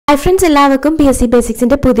Hi friends, എല്ലാവർക്കും PSC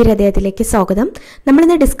ബേസിക്സിന്റെ പുതിയ അധ്യായത്തിലേക്ക് സ്വാഗതം. നമ്മൾ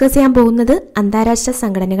ഇന്ന് ഡിസ്കസ് ചെയ്യാൻ പോകുന്നത് അന്താരാഷ്ട്ര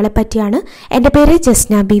സംഘടനകളെ പറ്റിയാണ്. എൻ്റെ പേര്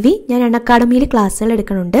ജസ്ന ബിവി. ഞാൻ അക്കാഡമിയിൽ ക്ലാസ്സുകൾ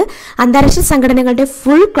എടുക്കുന്നുണ്ട്. അന്താരാഷ്ട്ര സംഘടനകളുടെ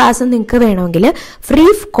ഫുൾ ക്ലാസ് നിങ്ങൾക്ക് വേണമെങ്കിൽ, ഫ്രീ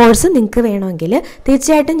കോഴ്സ് നിങ്ങൾക്ക് വേണമെങ്കിൽ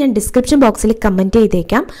തീർച്ചയായിട്ടും ഞാൻ ഡിസ്ക്രിപ്ഷൻ ബോക്സിൽ കമൻറ്റ്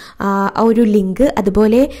ചെയ്തേക്കാം ഒരു ലിങ്ക്.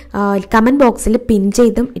 അതുപോലെ കമൻറ്റ് ബോക്സിൽ പിൻ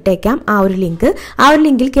ചെയ്തും ഇട്ടേക്കാം ആ ഒരു ലിങ്ക്. ആ ഒരു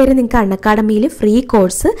ലിങ്കിൽ കയറി നിങ്ങൾക്ക് അക്കാഡമിയിൽ ഫ്രീ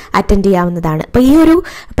കോഴ്സ് അറ്റൻഡ് ചെയ്യാവുന്നതാണ്. അപ്പോൾ ഈ ഒരു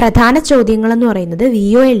പ്രധാന ചോദ്യങ്ങളെന്ന് പറയുന്നത്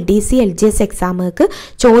VEO LDC LGS എക്സാമുകൾക്ക്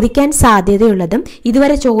ചോദിക്കാൻ സാധ്യതയുള്ളതും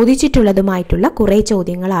ഇതുവരെ ചോദിച്ചിട്ടുള്ളതുമായിട്ടുള്ള കുറേ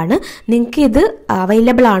ചോദ്യങ്ങളാണ്. നിങ്ങൾക്ക് ഇത്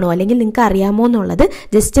അവൈലബിൾ ആണോ അല്ലെങ്കിൽ നിങ്ങൾക്ക് അറിയാമോ എന്നുള്ളത്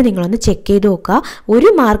ജസ്റ്റ് നിങ്ങളൊന്ന് ചെക്ക് ചെയ്ത് നോക്കുക.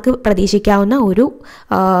 1 മാർക്ക് പ്രതീക്ഷിക്കാവുന്ന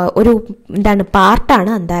ഒരു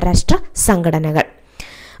പാർട്ടാണ് അന്താരാഷ്ട്ര സംഘടനകൾ.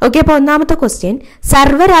 ഓക്കെ, അപ്പോൾ ഒന്നാമത്തെ ക്വസ്റ്റ്യൻ,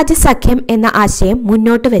 സർവ്വരാജ്യ സഖ്യം എന്ന ആശയം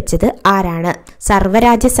മുന്നോട്ട് വെച്ചത് ആരാണ്?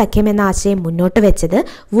 സർവ്വരാജ്യ സഖ്യം എന്ന ആശയം മുന്നോട്ട് വെച്ചത്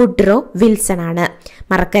വുഡ്രോ വിൽസൺ ആണ്.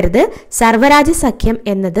 മറക്കരുത്, സർവ്വരാജ്യ സഖ്യം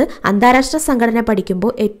എന്നത് അന്താരാഷ്ട്ര സംഘടന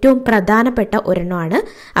പഠിക്കുമ്പോൾ ഏറ്റവും പ്രധാനപ്പെട്ട ഒരെണ്ണമാണ്.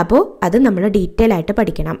 അപ്പോൾ അത് നമ്മൾ ഡീറ്റെയിൽ ആയിട്ട്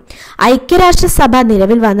പഠിക്കണം. ഐക്യരാഷ്ട്രസഭ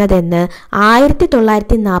നിലവിൽ വന്നതെന്ന്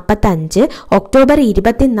 1945 ഒക്ടോബർ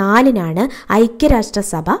 24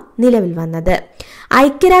 ഐക്യരാഷ്ട്രസഭ നിലവിൽ വന്നത്.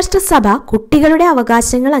 ഐക്യരാഷ്ട്രസഭ കുട്ടികളുടെ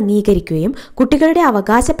അവകാശങ്ങൾ അംഗീകരിക്കുകയും കുട്ടികളുടെ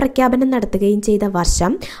അവകാശ പ്രഖ്യാപനം നടത്തുകയും ചെയ്ത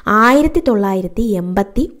വർഷം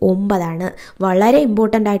 1989. വളരെ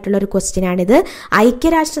ഇമ്പോർട്ടൻ്റ് ആയിട്ടുള്ള ഒരു ക്വസ്റ്റ്യൻ ആണിത്.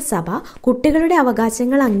 ഐക്യരാഷ്ട്രസഭ കുട്ടികളുടെ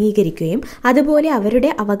അവകാശങ്ങൾ അംഗീകരിക്കുകയും അതുപോലെ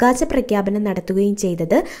അവരുടെ അവകാശ പ്രഖ്യാപനം നടത്തുകയും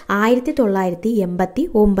ചെയ്തത്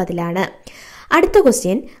 1989. അടുത്ത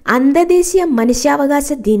ക്വസ്റ്റ്യൻ, അന്തർദേശീയ മനുഷ്യാവകാശ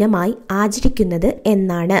ദിനമായി ആചരിക്കുന്നത്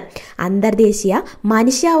എന്നാണ്? അന്തർദേശീയ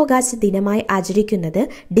മനുഷ്യാവകാശ ദിനമായി ആചരിക്കുന്നത്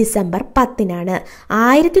ഡിസംബർ 10.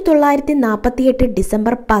 1948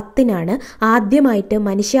 ഡിസംബർ 10 ആദ്യമായിട്ട്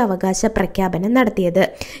മനുഷ്യാവകാശ പ്രഖ്യാപനം നടത്തിയത്.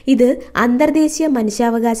 ഇത് അന്തർദേശീയ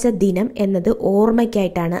മനുഷ്യാവകാശ ദിനം എന്നത്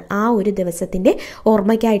ഓർമ്മയ്ക്കായിട്ടാണ്, ആ ഒരു ദിവസത്തിൻ്റെ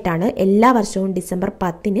ഓർമ്മയ്ക്കായിട്ടാണ് എല്ലാ വർഷവും ഡിസംബർ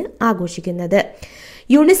 10 ആഘോഷിക്കുന്നത്.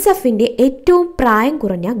 യുണിസെഫിന്റെ ഏറ്റവും പ്രായം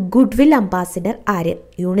കുറഞ്ഞ ഗുഡ്വിൽ അംബാസിഡർ ആര്?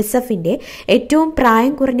 യുണിസെഫിന്റെ ഏറ്റവും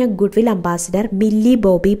പ്രായം കുറഞ്ഞ goodwill ambassador milli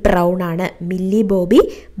Bobby brown ആണ്. Milli Bobby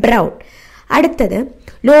brown. അടുത്തത്,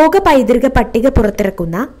 ലോക പൈതൃക പട്ടിക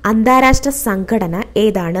പുറത്തിറക്കുന്ന അന്താരാഷ്ട്ര സംഘടന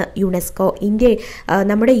ഏതാണ്? യുനെസ്കോ.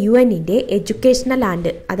 നമ്മുടെ UN-ന്റെ എഡ്യൂക്കേഷണൽ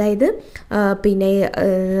ആൻഡ് അതായത്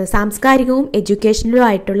സാംസ്കാരികവും എഡ്യൂക്കേഷണലും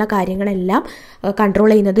ആയിട്ടുള്ള കാര്യങ്ങളെല്ലാം കൺട്രോൾ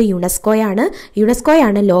ചെയ്യുന്നത്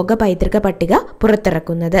യുനെസ്കോയാണ് ലോക പൈതൃക പട്ടിക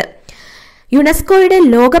പുറത്തിറക്കുന്നത്. യുനെസ്കോയുടെ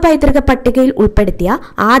ലോക പൈതൃക പട്ടികയിൽ ഉൾപ്പെടുത്തിയ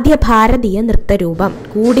ആദ്യ ഭാരതീയ നൃത്തരൂപം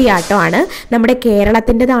കൂടിയാട്ടമാണ്. നമ്മുടെ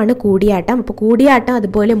കേരളത്തിൻ്റെതാണ് കൂടിയാട്ടം. അപ്പോൾ കൂടിയാട്ടം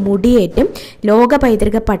അതുപോലെ മുടിയേറ്റും ലോക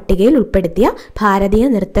പൈതൃക പട്ടികയിൽ ഉൾപ്പെടുത്തിയ ഭാരതീയ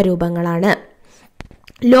നൃത്തരൂപങ്ങളാണ്.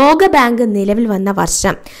 ലോക ബാങ്ക് നിലവിൽ വന്ന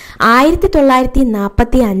വർഷം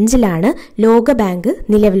 1945 ലോക ബാങ്ക്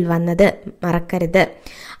നിലവിൽ വന്നത്. മറക്കരുത്.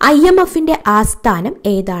 IMFന്റെ ആസ്ഥാനം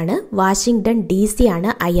ഏതാണ്? വാഷിംഗ്ടൺ DC ആണ്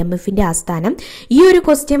IMFന്റെ ആസ്ഥാനം. ഈ ഒരു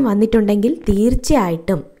ക്വസ്റ്റ്യൻ വന്നിട്ടുണ്ടെങ്കിൽ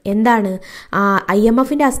തീർച്ചയായിട്ടും എന്താണ്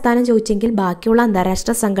IMFന്റെ ആസ്ഥാനം ചോദിച്ചെങ്കിൽ ബാക്കിയുള്ള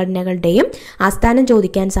അന്താരാഷ്ട്ര സംഘടനകളുടെയും ആസ്ഥാനം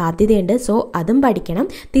ചോദിക്കാൻ സാധ്യതയുണ്ട്. സോ അതും പഠിക്കണം.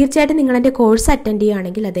 തീർച്ചയായിട്ടും നിങ്ങൾ എൻ്റെ കോഴ്സ് അറ്റൻഡ്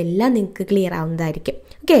ചെയ്യുകയാണെങ്കിൽ അതെല്ലാം നിങ്ങൾക്ക് ക്ലിയർ ആവുന്നതായിരിക്കും.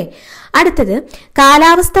 ഓക്കെ, അടുത്തത്,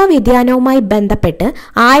 കാലാവസ്ഥാ വ്യതിയാനവുമായി ബന്ധപ്പെട്ട്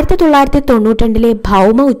 1992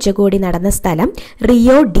 ഭൗമ ഉച്ചകോടി നടന്ന സ്ഥലം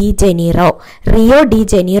റിയോ ഡി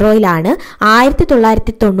ജനീറോയിലാണ്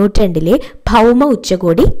 1992 ഭൗമ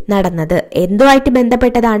ഉച്ചകോടി നടന്നത്. എന്തുമായിട്ട്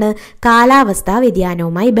ബന്ധപ്പെട്ടതാണ്? കാലാവസ്ഥാ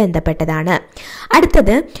വ്യതിയാനവുമായി ബന്ധപ്പെട്ടതാണ്.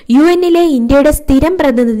 അടുത്തത്, UN-ലെ ഇന്ത്യയുടെ സ്ഥിരം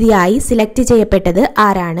പ്രതിനിധിയായി സിലക്ട് ചെയ്യപ്പെട്ടത്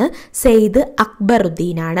ആരാണ്? സെയ്ദ്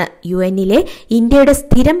അക്ബറുദ്ദീൻ ആണ്. UN-ലെ ഇന്ത്യയുടെ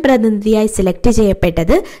സ്ഥിരം പ്രതിനിധിയായി സിലക്ട് ചെയ്യപ്പെട്ടത്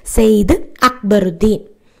സെയ്ദ് അക്ബറുദ്ദീൻ.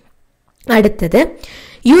 അടുത്തത്,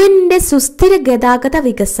 UN-ന്റെ സുസ്ഥിര ഗതാഗത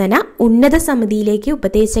വികസന ഉന്നത സമിതിയിലേക്ക്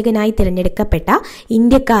ഉപദേശകനായി തിരഞ്ഞെടുക്കപ്പെട്ട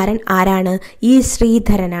ഇന്ത്യക്കാരൻ ആരാണ്? E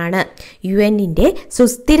ശ്രീധരനാണ്. UN-ന്റെ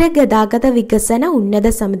സുസ്ഥിര ഗതാഗത വികസന ഉന്നത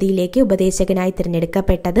സമിതിയിലേക്ക് ഉപദേശകനായി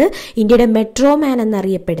തിരഞ്ഞെടുക്കപ്പെട്ടത് ഇന്ത്യയുടെ മെട്രോമാൻ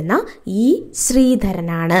എന്നറിയപ്പെടുന്ന E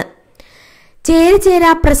ശ്രീധരനാണ്. ചേരിചേരാ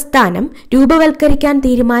പ്രസ്ഥാനം രൂപവൽക്കരിക്കാൻ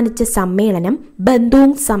തീരുമാനിച്ച സമ്മേളനം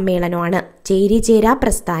ബന്ധൂങ് സമ്മേളനമാണ്. ചേരിചേരാ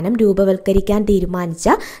പ്രസ്ഥാനം രൂപവൽക്കരിക്കാൻ തീരുമാനിച്ച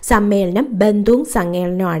സമ്മേളനം ബന്ധൂങ്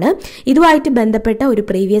സമ്മേളനമാണ്. ഇതുമായിട്ട് ബന്ധപ്പെട്ട ഒരു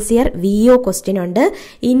പ്രീവിയസ് ഇയർ VEO ക്വസ്റ്റ്യൻ ഉണ്ട്.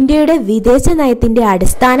 ഇന്ത്യയുടെ വിദേശ നയത്തിന്റെ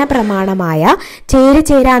അടിസ്ഥാന പ്രമാണമായ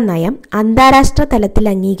ചേരിചേരാ നയം അന്താരാഷ്ട്ര തലത്തിൽ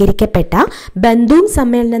അംഗീകരിക്കപ്പെട്ട ബന്ധൂങ്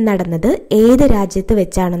സമ്മേളനം നടന്നത് ഏത് രാജ്യത്ത്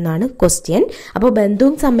വെച്ചാണെന്നാണ് ക്വസ്റ്റ്യൻ. അപ്പോൾ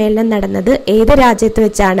ബന്ധൂങ് സമ്മേളനം നടന്നത് ഏത് രാജ്യത്ത്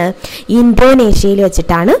വെച്ചാണ്? ഇന്തോനേഷ്യയിൽ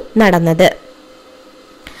വെച്ചിട്ടാണ് നടന്നത്.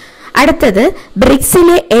 അടുത്തത്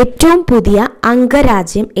ബ്രിക്സിലെ ഏറ്റവും പുതിയ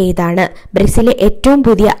അംഗരാജ്യം ഏതാണ്? ബ്രിക്സിലെ ഏറ്റവും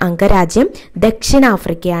പുതിയ അംഗരാജ്യം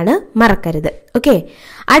ദക്ഷിണാഫ്രിക്കയാണ്, മറക്കരുത്. ഓക്കെ.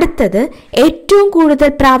 അടുത്തത് ഏറ്റവും കൂടുതൽ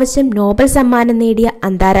പ്രാവശ്യം നോബൽ സമ്മാനം നേടിയ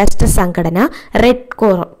അന്താരാഷ്ട്ര സംഘടന റെഡ്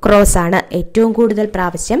ക്രോസ് ആണ്. ഏറ്റവും കൂടുതൽ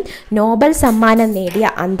പ്രാവശ്യം നോബൽ സമ്മാനം നേടിയ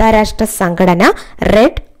അന്താരാഷ്ട്ര സംഘടന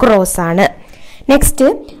റെഡ് ക്രോസ് ആണ്. നെക്സ്റ്റ്,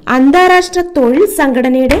 അന്താരാഷ്ട്ര തൊഴിൽ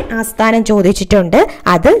സംഘടനയുടെ ആസ്ഥാനം ചോദിച്ചിട്ടുണ്ട്.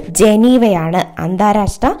 അത് ജനീവയാണ്.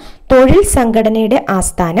 അന്താരാഷ്ട്ര തൊഴിൽ സംഘടനയുടെ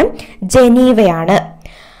ആസ്ഥാനം ജനീവയാണ്.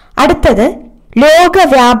 അടുത്തത് ലോക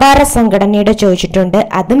വ്യാപാര സംഘടനയുടെ ചോദിച്ചിട്ടുണ്ട്.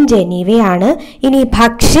 അതും ജനീവയാണ്. ഇനി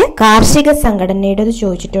ഭക്ഷ്യ കാർഷിക സംഘടനയുടെ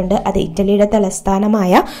ചോദിച്ചിട്ടുണ്ട്. അത് ഇറ്റലിയുടെ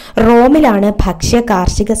തലസ്ഥാനമായ റോമിലാണ് ഭക്ഷ്യ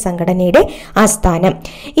കാർഷിക സംഘടനയുടെ ആസ്ഥാനം.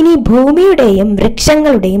 ഇനി ഭൂമിയുടെയും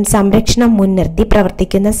വൃക്ഷങ്ങളുടെയും സംരക്ഷണം മുൻനിർത്തി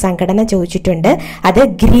പ്രവർത്തിക്കുന്ന സംഘടന ചോദിച്ചിട്ടുണ്ട്. അത്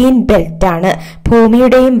ഗ്രീൻ ബെൽറ്റ് ആണ്.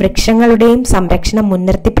 ഭൂമിയുടെയും വൃക്ഷങ്ങളുടെയും സംരക്ഷണം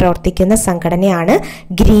മുൻനിർത്തി പ്രവർത്തിക്കുന്ന സംഘടനയാണ്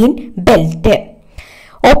ഗ്രീൻ ബെൽറ്റ്.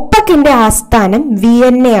 ഒപ്പക്കിന്റെ ആസ്ഥാനം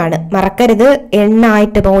വിയന്നയാണ്, മറക്കരുത്. എണ്ണ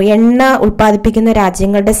ഉൽപ്പാദിപ്പിക്കുന്ന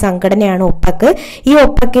രാജ്യങ്ങളുടെ സംഘടനയാണ് ഒപ്പക്ക്. ഈ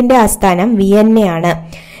ഒപ്പക്കിന്റെ ആസ്ഥാനം വിയന്നയാണ്.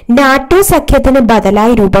 നാറ്റോ സഖ്യത്തിന്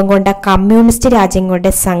ബദലായി രൂപം കൊണ്ട കമ്മ്യൂണിസ്റ്റ്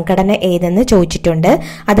രാജ്യങ്ങളുടെ സംഘടന ഏതെന്ന് ചോദിച്ചിട്ടുണ്ട്.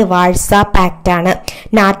 അത് വാഴ്സാ പാക്ട് ആണ്.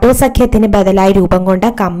 നാറ്റോ സഖ്യത്തിന് ബദലായി രൂപം കൊണ്ട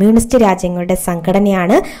കമ്മ്യൂണിസ്റ്റ് രാജ്യങ്ങളുടെ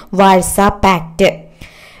സംഘടനയാണ് വാഴ്സാ പാക്ട്.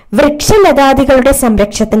 വൃക്ഷലതാദികളുടെ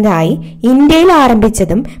സംരക്ഷണത്തിനായി ഇന്ത്യയിൽ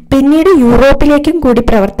ആരംഭിച്ചതും പിന്നീട് യൂറോപ്പിലേക്കും കൂടി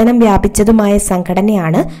പ്രവർത്തനം വ്യാപിച്ചതുമായ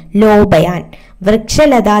സംഘടനയാണ് ലോബയാൻ.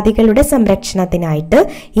 വൃക്ഷലതാദികളുടെ സംരക്ഷണത്തിനായിട്ട്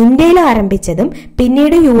ഇന്ത്യയിൽ ആരംഭിച്ചതും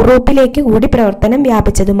പിന്നീട് യൂറോപ്പിലേക്ക് കൂടി പ്രവർത്തനം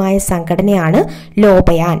വ്യാപിച്ചതുമായ സംഘടനയാണ്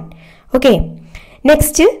ലോബയാൻ. ഓക്കെ.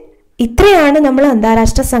 നെക്സ്റ്റ്, ഇത്രയാണ് നമ്മൾ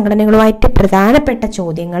അന്താരാഷ്ട്ര സംഘടനകളുമായിട്ട് പ്രധാനപ്പെട്ട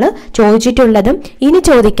ചോദ്യങ്ങൾ ചോദിച്ചിട്ടുള്ളതും ഇനി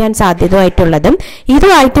ചോദിക്കാൻ സാധ്യതയായിട്ടുള്ളതും.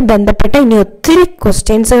 ഇതുമായിട്ട് ബന്ധപ്പെട്ട ഇനി ഒത്തിരി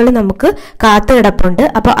ക്വസ്റ്റ്യൻസുകൾ നമുക്ക് കാത്തു കിടപ്പുണ്ട്.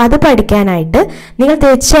 അപ്പോൾ അത് പഠിക്കാനായിട്ട് നിങ്ങൾ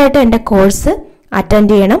തീർച്ചയായിട്ടും എൻ്റെ കോഴ്സ്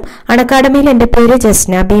അറ്റൻഡ് ചെയ്യണം. അക്കാഡമിയിൽ എൻ്റെ പേര്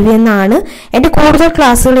ജസ്ന ബീവി എന്നാണ്. എൻ്റെ കൂടുതൽ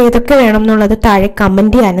ക്ലാസ്സുകൾ ഏതൊക്കെ വേണം എന്നുള്ളത് താഴെ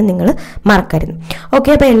കമൻറ്റ് ചെയ്യാനും നിങ്ങൾ മറക്കരുത്. ഓക്കെ.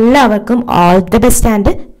 അപ്പോൾ എല്ലാവർക്കും all the best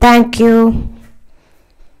and thank you.